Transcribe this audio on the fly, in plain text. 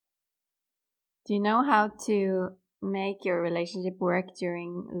Do you know how to make your relationship work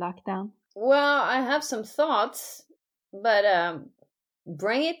during lockdown? Well, I have some thoughts, but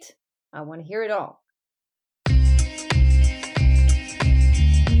bring it. I want to hear it all.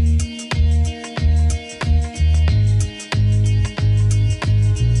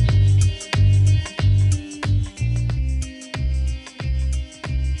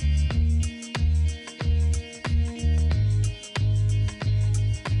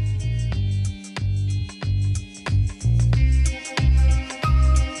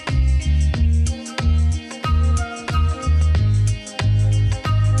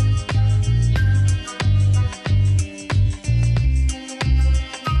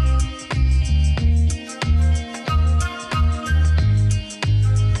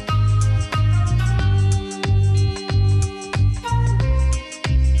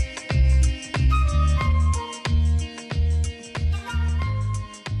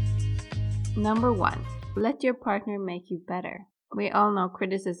 Number one, let your partner make you better. We all know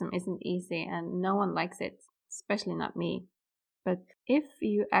criticism isn't easy and no one likes it, especially not me. But if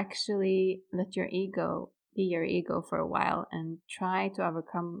you actually let your ego be your ego for a while and try to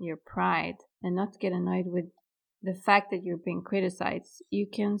overcome your pride and not get annoyed with the fact that you're being criticized, you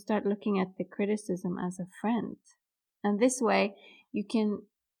can start looking at the criticism as a friend. And this way, you can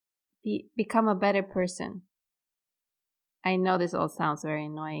become a better person. I know this all sounds very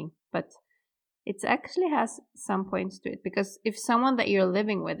annoying, but it actually has some points to it, because if someone that you're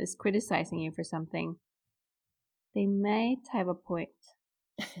living with is criticizing you for something, they might have a point.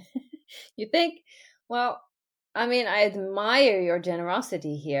 You think? Well, I mean, I admire your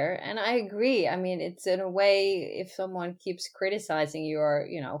generosity here, and I agree. I mean, it's in a way, if someone keeps criticizing you, or,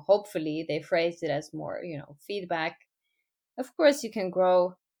 hopefully they phrase it as more, feedback, of course you can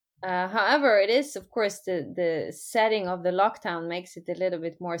grow. However, it is, of course, the setting of the lockdown makes it a little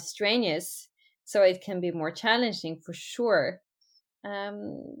bit more strenuous, so it can be more challenging for sure.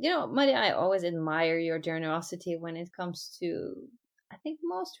 Maria, I always admire your generosity when it comes to, I think,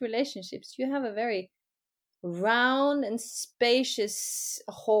 most relationships. You have a very round and spacious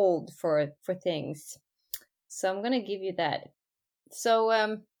hold for things. So I'm gonna give you that.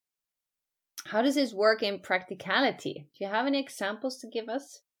 So, how does this work in practicality? Do you have any examples to give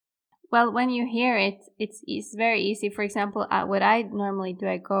us? Well, when you hear it, it's very easy. For example, what I normally do,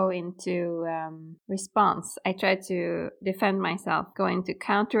 I go into response. I try to defend myself, go into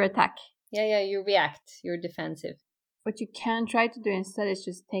counterattack. Yeah, you react. You're defensive. What you can try to do instead is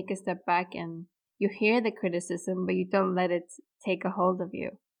just take a step back, and you hear the criticism, but you don't let it take a hold of you.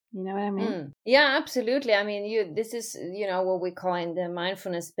 You know what I mean? Yeah, absolutely. I mean, this is, what we call in the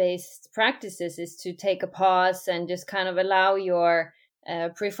mindfulness based practices is to take a pause and just kind of allow your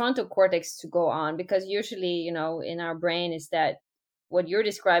prefrontal cortex to go on, because usually, in our brain is that what you're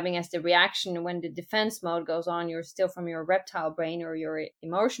describing as the reaction when the defense mode goes on, you're still from your reptile brain or your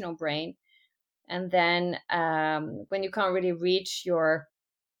emotional brain. And then when you can't really reach your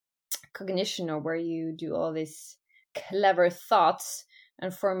cognition, or where you do all these clever thoughts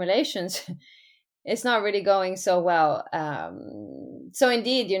and formulations, it's not really going so well. So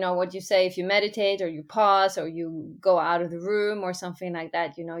indeed, what you say, if you meditate or you pause or you go out of the room or something like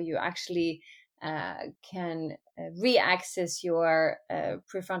that, you actually can re-access your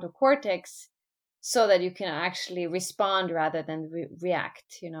prefrontal cortex so that you can actually respond rather than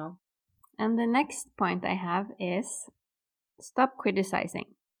react. And the next point I have is stop criticizing.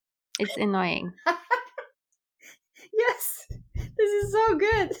 It's annoying. Yes, this is so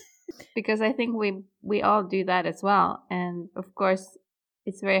good. Because I think we all do that as well. And of course,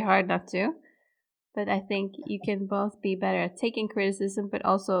 it's very hard not to. But I think you can both be better at taking criticism, but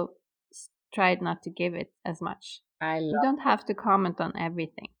also try not to give it as much. You don't have to comment on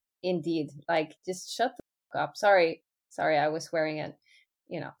everything. Indeed, like, just shut the fuck up. Sorry, I was swearing at.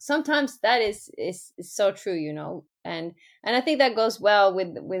 Sometimes that is so true. And I think that goes well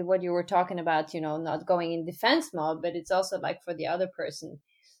with what you were talking about. Not going in defense mode, but it's also like for the other person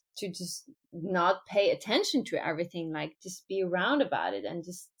to just not pay attention to everything. Like, just be around about it, and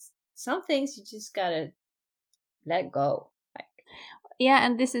just some things you just gotta let go. Yeah,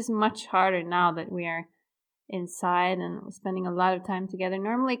 and this is much harder now that we are inside and spending a lot of time together.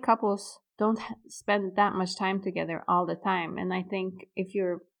 Normally, couples don't spend that much time together all the time. And I think if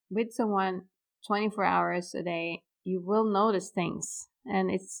you're with someone 24 hours a day, you will notice things. And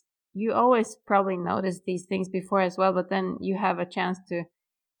you always probably notice these things before as well, but then you have a chance to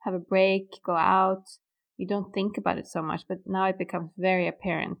have a break, go out. You don't think about it so much, but now it becomes very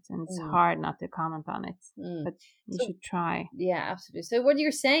apparent, and it's hard not to comment on it. But you should try. Yeah, absolutely. So what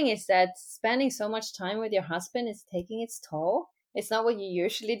you're saying is that spending so much time with your husband is taking its toll. It's not what you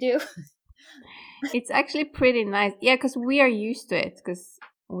usually do. It's actually pretty nice. Yeah, because we are used to it. Because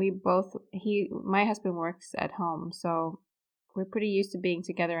my husband works at home, so we're pretty used to being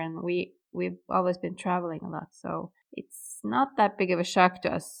together, and we've always been traveling a lot. So it's not that big of a shock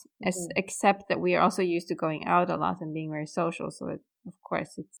to us, except that we are also used to going out a lot and being very social. So of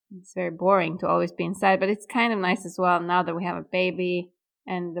course, it's very boring to always be inside, but it's kind of nice as well now that we have a baby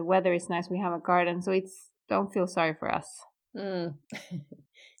and the weather is nice. We have a garden, so don't feel sorry for us.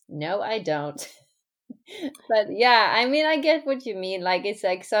 No, I don't. But yeah, I mean, I get what you mean. Like, it's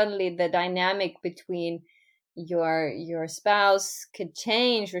like suddenly the dynamic between your spouse could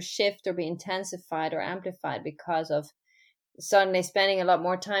change or shift or be intensified or amplified because of suddenly spending a lot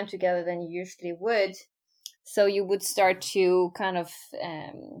more time together than you usually would. So you would start to kind of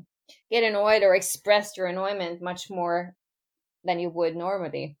get annoyed or express your annoyment much more than you would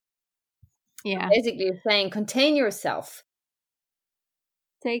normally. Yeah. Basically, you're saying contain yourself.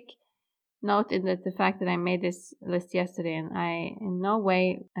 Take note in the fact that I made this list yesterday, and I in no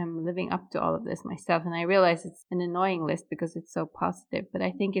way am living up to all of this myself. And I realize it's an annoying list because it's so positive, but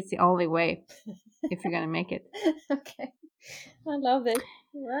I think it's the only way if you're going to make it. Okay. I love it.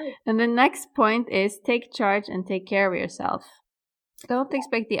 Right. And the next point is take charge and take care of yourself. Don't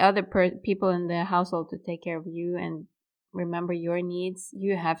expect the other people in the household to take care of you and remember your needs.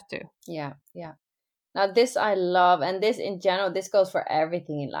 You have to. Yeah. Now, this I love, and this in general, this goes for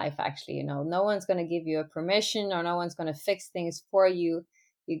everything in life, actually. No one's going to give you a permission, or no one's going to fix things for you.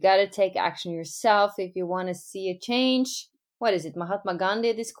 You got to take action yourself if you want to see a change. What is it? Mahatma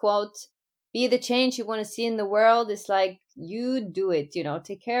Gandhi, this quote, be the change you want to see in the world. It's like, you do it,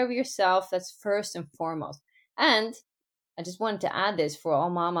 take care of yourself. That's first and foremost. And I just wanted to add this for all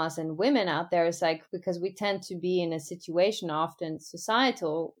mamas and women out there. It's like, because we tend to be in a situation often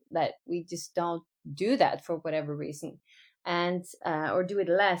societal that we just don't do that for whatever reason, and or do it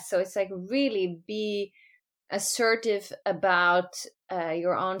less. So it's like, really be assertive about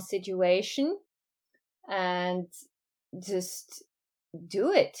your own situation and just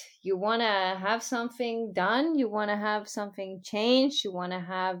do it. You want to have something done, you want to have something changed, you want to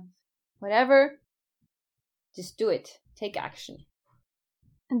have whatever, just do it. Take action.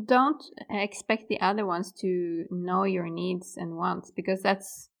 And don't expect the other ones to know your needs and wants, because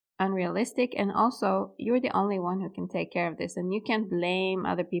that's unrealistic. And also, you're the only one who can take care of this, and you can't blame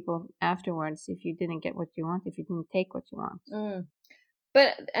other people afterwards if you didn't get what you want, if you didn't take what you want.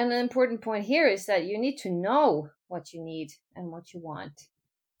 But an important point here is that you need to know what you need and what you want.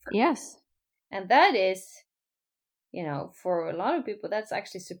 Yes. And that is, for a lot of people, that's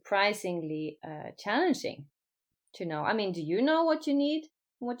actually surprisingly challenging to know. I mean, do you know what you need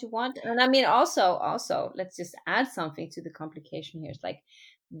and what you want? And I mean, also, let's just add something to the complication here. It's like,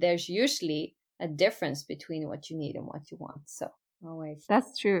 there's usually a difference between what you need and what you want. So always.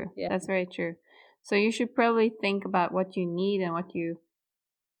 That's true. Yeah. That's very true. So you should probably think about what you need and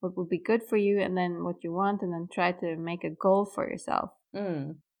what would be good for you, and then what you want, and then try to make a goal for yourself.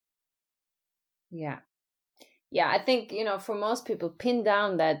 Yeah. I think, for most people, pin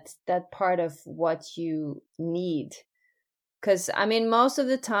down that part of what you need. Because, I mean, most of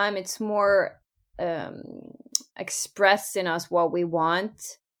the time it's more expressed in us what we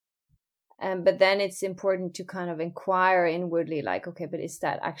want. But then it's important to kind of inquire inwardly, like, okay, but is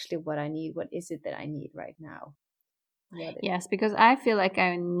that actually what I need? What is it that I need right now? Yes, because I feel like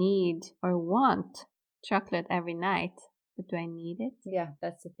I need or want chocolate every night. But do I need it? Yeah,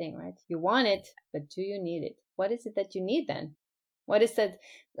 that's the thing, right? You want it, but do you need it? What is it that you need then? What is that?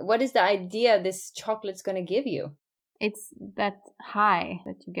 What is the idea this chocolate's going to give you? It's that high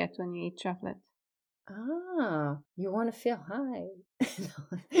that you get when you eat chocolate. Ah, you want to feel high.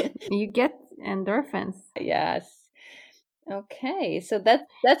 You get endorphins. Yes. Okay, so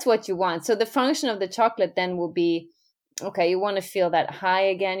that's what you want. So the function of the chocolate then will be, okay, you want to feel that high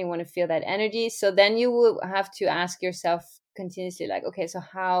again, you want to feel that energy. So then you will have to ask yourself continuously, like, okay, so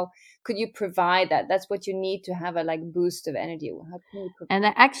how could you provide that? That's what you need to have a boost of energy. How can you and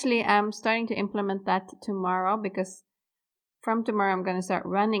I'm starting to implement that tomorrow, because from tomorrow I'm going to start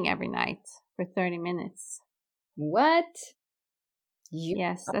running every night for 30 minutes. What?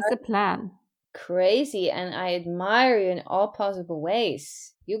 Yes, that's the plan. Crazy, and I admire you in all possible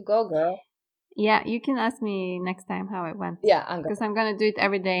ways. You go, girl. Yeah, you can ask me next time how it went. Yeah, because I'm gonna do it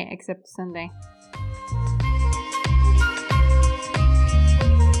every day except Sunday.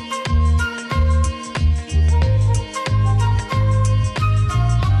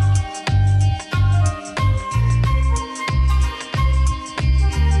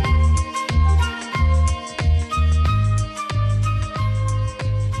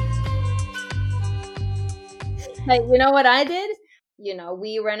 Hey, you know what I did?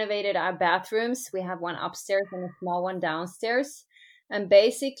 we renovated our bathrooms. We have one upstairs and a small one downstairs. And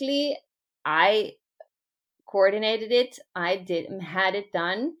basically, I coordinated it. I had it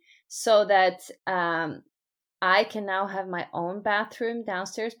done so that I can now have my own bathroom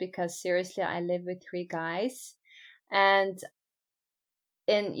downstairs, because seriously, I live with 3 guys. And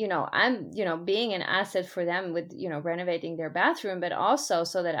I'm being an asset for them with renovating their bathroom, but also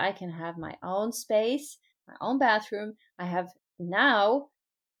so that I can have my own space, my own bathroom. I have now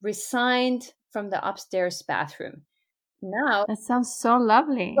resigned from the upstairs bathroom. Now That sounds so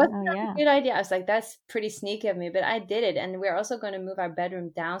lovely. what's Oh, not yeah. a good idea? I was like, that's pretty sneaky of me, but I did it. And we're also going to move our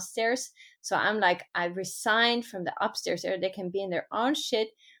bedroom downstairs. So I'm like, I resigned from the upstairs area. They can be in their own shit,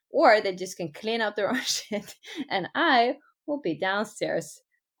 or they just can clean out their own shit. And I will be downstairs,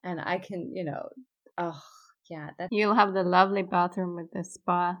 and I can, oh yeah, that's You'll have the lovely bathroom with the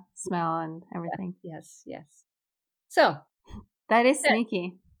spa smell and everything. yes. So That is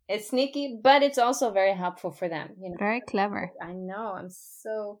sneaky. it's sneaky, but it's also very helpful for them. Very clever. I know. I'm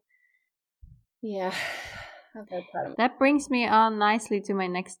so I'm very proud of myself. That brings me on nicely to my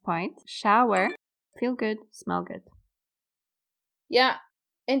next point. Shower, feel good, smell good. Yeah,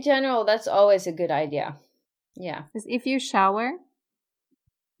 in general, that's always a good idea. Yeah. Because if you shower,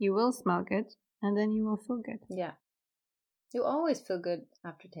 you will smell good, and then you will feel good. Yeah. You always feel good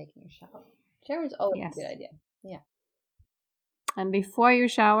after taking a shower. Shower is always Yes. a good idea. Yeah. And before you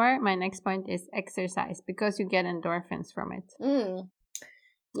shower, my next point is exercise, because you get endorphins from it.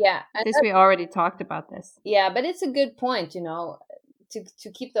 Yeah. And We already talked about this. yeah, but it's a good point,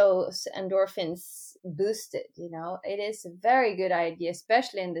 to keep those endorphins boosted, it is a very good idea,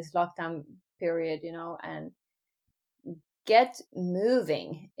 especially in this lockdown period, and get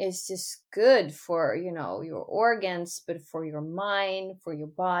moving is just good for, your organs, but for your mind, for your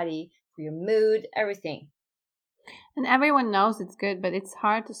body, for your mood, everything. And everyone knows it's good, but it's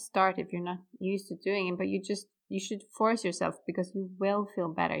hard to start if you're not used to doing it. But you should force yourself, because you will feel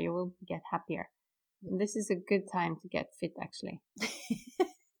better. You will get happier. And this is a good time to get fit, actually.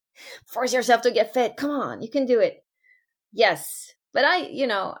 Force yourself to get fit. Come on, you can do it. Yes. But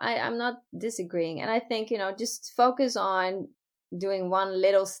I'm not disagreeing. And I think, just focus on doing one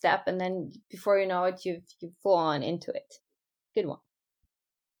little step, and then before you know it, you've full on into it. Good one.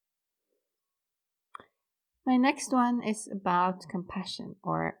 My next one is about compassion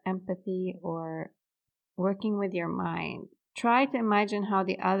or empathy or working with your mind. Try to imagine how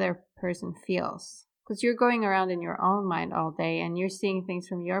the other person feels, because you're going around in your own mind all day and you're seeing things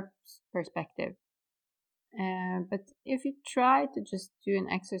from your perspective. But if you try to just do an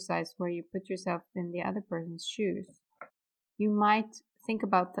exercise where you put yourself in the other person's shoes, you might think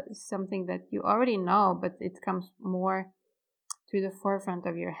about something that you already know, but it comes more to the forefront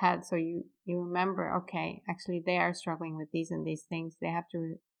of your head. So you remember, okay, actually they are struggling with these and these things. They have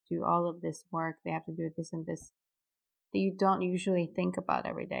to do all of this work. They have to do this and this that you don't usually think about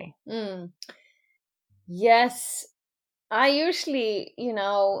every day. Yes. I usually,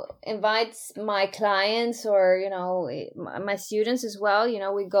 invite my clients or, my students as well.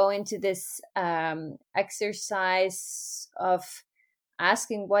 We go into this exercise of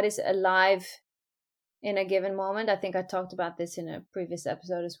asking what is alive in a given moment. I think I talked about this in a previous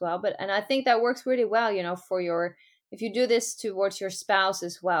episode as well. And I think that works really well, if you do this towards your spouse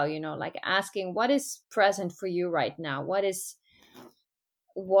as well, like asking what is present for you right now? What is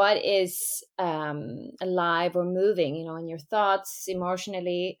alive or moving, in your thoughts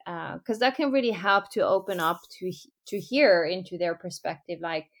emotionally, because that can really help to open up to hear into their perspective.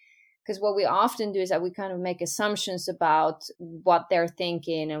 Like, because what we often do is that we kind of make assumptions about what they're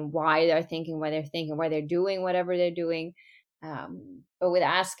thinking and why they're thinking, why they're doing whatever they're doing. But with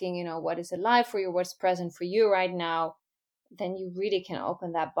asking, what is alive for you, what's present for you right now, then you really can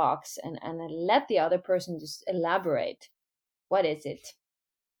open that box and let the other person just elaborate. What is it?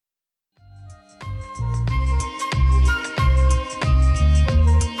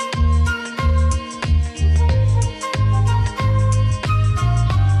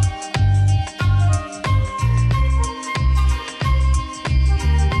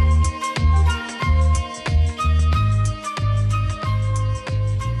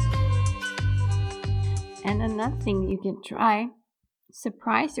 And another thing you can try,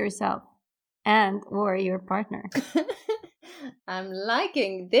 surprise yourself and or your partner. I'm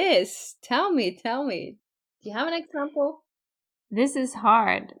liking this. Tell me. Do you have an example? This is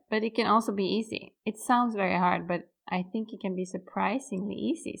hard, but it can also be easy. It sounds very hard, but I think it can be surprisingly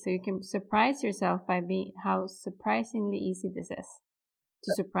easy. So you can surprise yourself by how surprisingly easy this is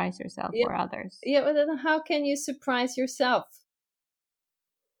to surprise yourself or others. Yeah, but then how can you surprise yourself?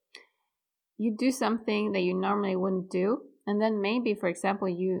 You do something that you normally wouldn't do, And then maybe, for example,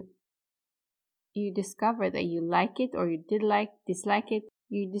 you discover that you like it, or you dislike it.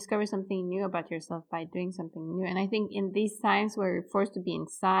 You discover something new about yourself by doing something new. And I think in these times where you're forced to be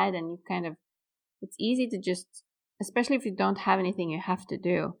inside, and you kind of, it's easy to just, especially if you don't have anything you have to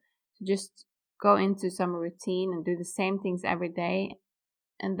do, to just go into some routine and do the same things every day.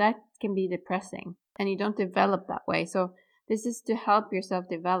 And that can be depressing, and you don't develop that way. So this is to help yourself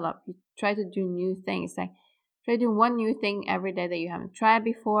develop. You try to do new things, like try to do one new thing every day that you haven't tried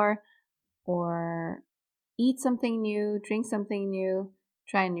before, or eat something new, drink something new,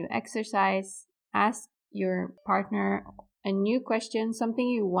 try a new exercise, ask your partner a new question, something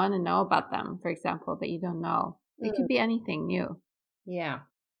you want to know about them, for example, that you don't know. It could be anything new. Yeah.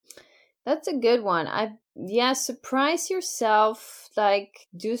 That's a good one. Surprise yourself, like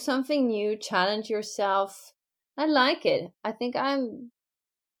do something new, challenge yourself. I like it. I think I'm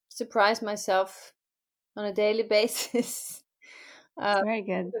surprise myself on a daily basis. Very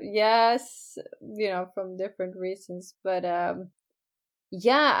good. Yes, from different reasons, but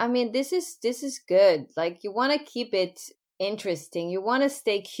yeah, I mean, this is good. Like, you want to keep it interesting. You want to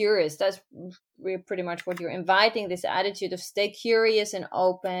stay curious. That's pretty much what you're inviting, this attitude of stay curious and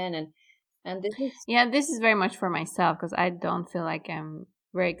open, and this is this is very much for myself, because I don't feel like I'm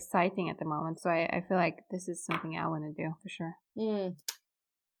very exciting at the moment. So I feel like this is something I want to do for sure.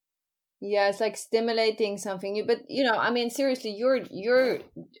 Yeah, it's like stimulating something new. But I mean, seriously, you're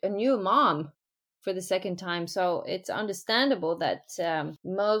a new mom for the second time, so it's understandable that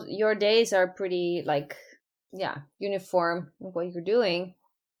most your days are pretty uniform in what you're doing.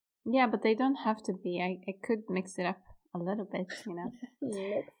 Yeah, but they don't have to be. I could mix it up a little bit,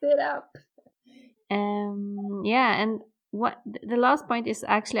 Mix it up. Yeah, and what the last point is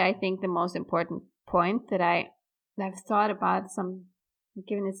actually, I think, the most important point that I've thought about,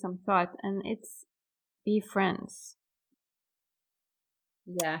 given it some thought, and it's be friends.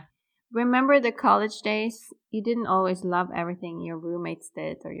 Yeah. Remember the college days? You didn't always love everything your roommates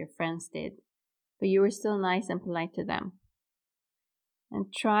did or your friends did, but you were still nice and polite to them.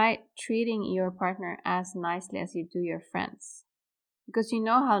 And try treating your partner as nicely as you do your friends. Because you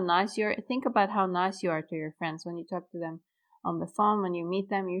know how nice you are. Think about how nice you are to your friends when you talk to them on the phone, when you meet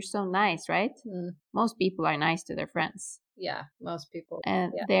them. You're so nice, right? Most people are nice to their friends. Yeah, most people.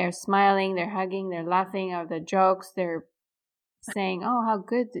 And they're smiling, they're hugging, they're laughing at the jokes, they're saying, oh, how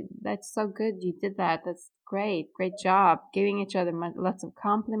good, that's so good you did that, that's great job, giving each other lots of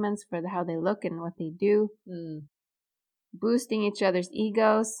compliments for how they look and what they do, boosting each other's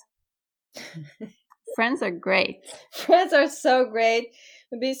egos. Friends are great. Friends are so great.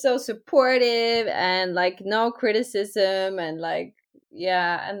 Be so supportive and like no criticism and like,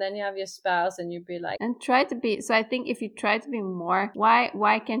 yeah. And then you have your spouse and you'd be like, and try to be. So I think if you try to be more,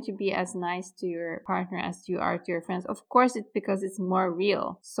 why can't you be as nice to your partner as you are to your friends? Of course, it's because it's more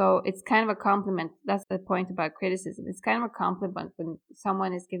real. So it's kind of a compliment. That's the point about criticism. It's kind of a compliment when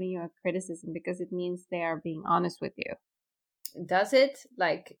someone is giving you a criticism, because it means they are being honest with you. Does it?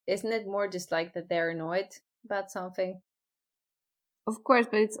 Like, isn't it more just like that they're annoyed about something? Of course,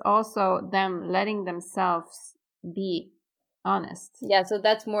 but it's also them letting themselves be honest. Yeah, so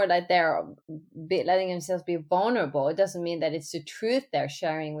that's more like they're letting themselves be vulnerable. It doesn't mean that it's the truth they're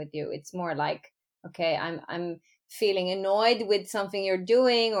sharing with you. It's more like, okay, I'm feeling annoyed with something you're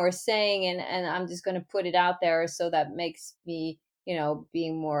doing or saying, and I'm just going to put it out there, so that makes me,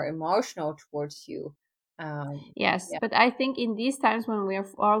 being more emotional towards you. Yes, yeah. But I think in these times when we're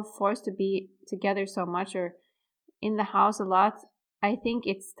all forced to be together so much or in the house a lot, I think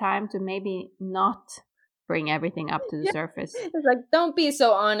it's time to maybe not bring everything up to the surface. It's like, don't be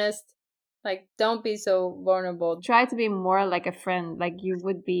so honest. Like, don't be so vulnerable. Try to be more like a friend, like you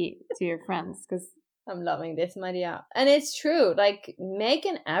would be to your friends, because I'm loving this, Maria. And it's true. Like, make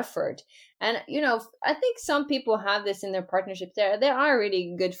an effort. And, I think some people have this in their partnerships. They are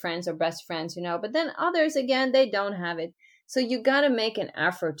really good friends or best friends, but then others, again, they don't have it. So you got to make an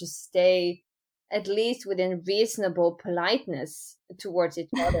effort to stay at least within reasonable politeness towards each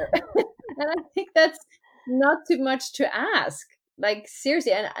other. And I think that's not too much to ask. Like,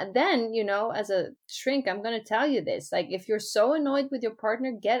 seriously. And then, as a shrink, I'm going to tell you this. Like, if you're so annoyed with your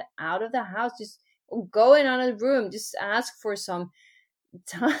partner, get out of the house. Just go in on a room. Just ask for some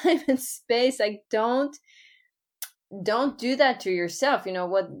time and space. Like, don't do that to yourself.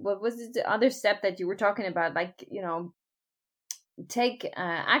 What was the other step that you were talking about? Like, take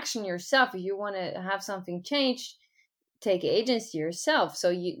action yourself. If you want to have something changed, take agency yourself.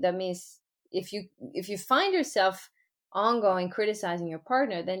 So that means if you find yourself ongoing criticizing your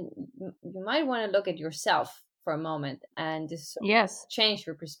partner, then you might want to look at yourself for a moment and just change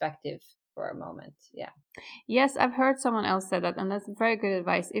your perspective. for a moment. Yeah. Yes, I've heard someone else say that, and that's very good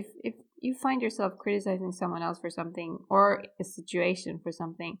advice. If you find yourself criticizing someone else for something or a situation for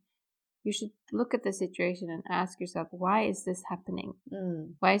something, you should look at the situation and ask yourself, why is this happening?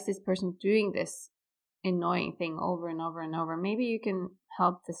 Why is this person doing this annoying thing over and over and over? Maybe you can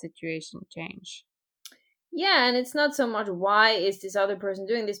help the situation change. Yeah, and it's not so much why is this other person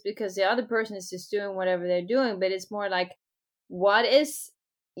doing this, because the other person is just doing whatever they're doing, but it's more like, what is,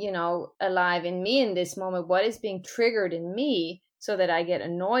 alive in me in this moment? What is being triggered in me so that I get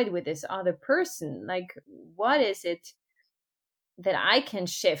annoyed with this other person? Like, what is it that I can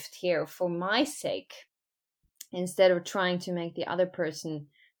shift here for my sake, instead of trying to make the other person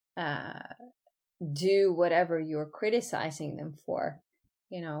do whatever you're criticizing them for,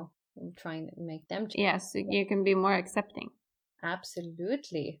 I'm trying to make them change. Yes, you can be more accepting.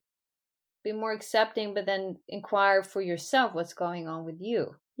 Absolutely. Be more accepting, but then inquire for yourself what's going on with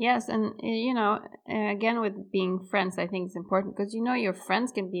you. Yes, and again, with being friends, I think it's important, because your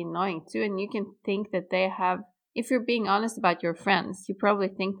friends can be annoying too, and you can think that they have, if you're being honest about your friends, you probably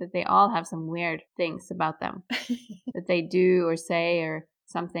think that they all have some weird things about them that they do or say or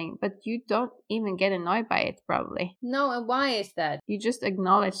something, but you don't even get annoyed by it, probably. No, and why is that? You just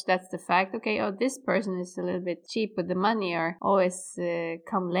acknowledge that's the fact. Okay, this person is a little bit cheap with the money, or always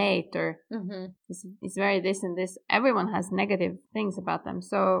come late, or is very this and this. Everyone has negative things about them.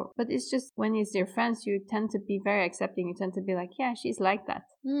 So, but it's just when it's your friends, you tend to be very accepting. You tend to be like, yeah, she's like that.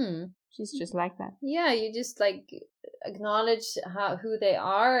 She's just like that. Yeah, you just like acknowledge who they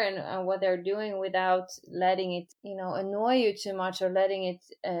are and what they're doing, without letting it, annoy you too much, or letting it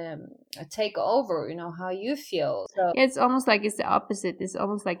take over, how you feel. So it's almost like it's the opposite. It's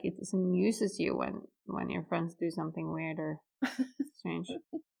almost like it amuses you when your friends do something weird or strange.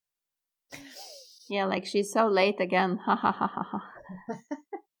 Yeah, like, she's so late again. Ha ha ha ha ha.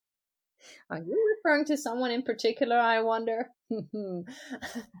 Are you referring to someone in particular, I wonder?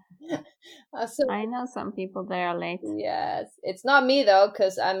 I know some people that are late. Yes. It's not me, though,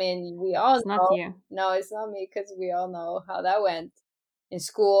 because, we all know. It's not you. No, it's not me, because we all know how that went. In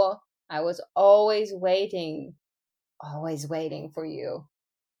school, I was always waiting for you.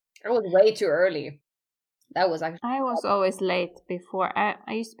 I was way too early. That was actually... I was always late before.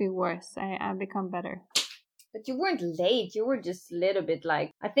 I used to be worse. I've become better. But you weren't late. You were just a little bit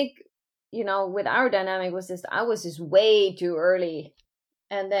like... I think... with our dynamic was just, I was just way too early.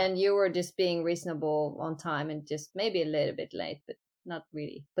 And then you were just being reasonable on time and just maybe a little bit late, but not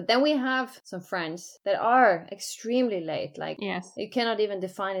really. But then we have some friends that are extremely late. Like, yes, you cannot even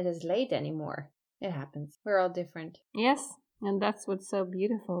define it as late anymore. It happens. We're all different. Yes, and that's what's so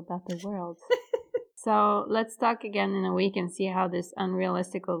beautiful about the world. So let's talk again in a week and see how this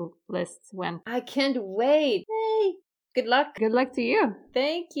unrealistical list went. I can't wait. Hey! Good luck. Good luck to you.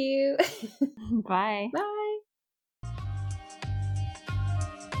 Thank you. Bye. Bye.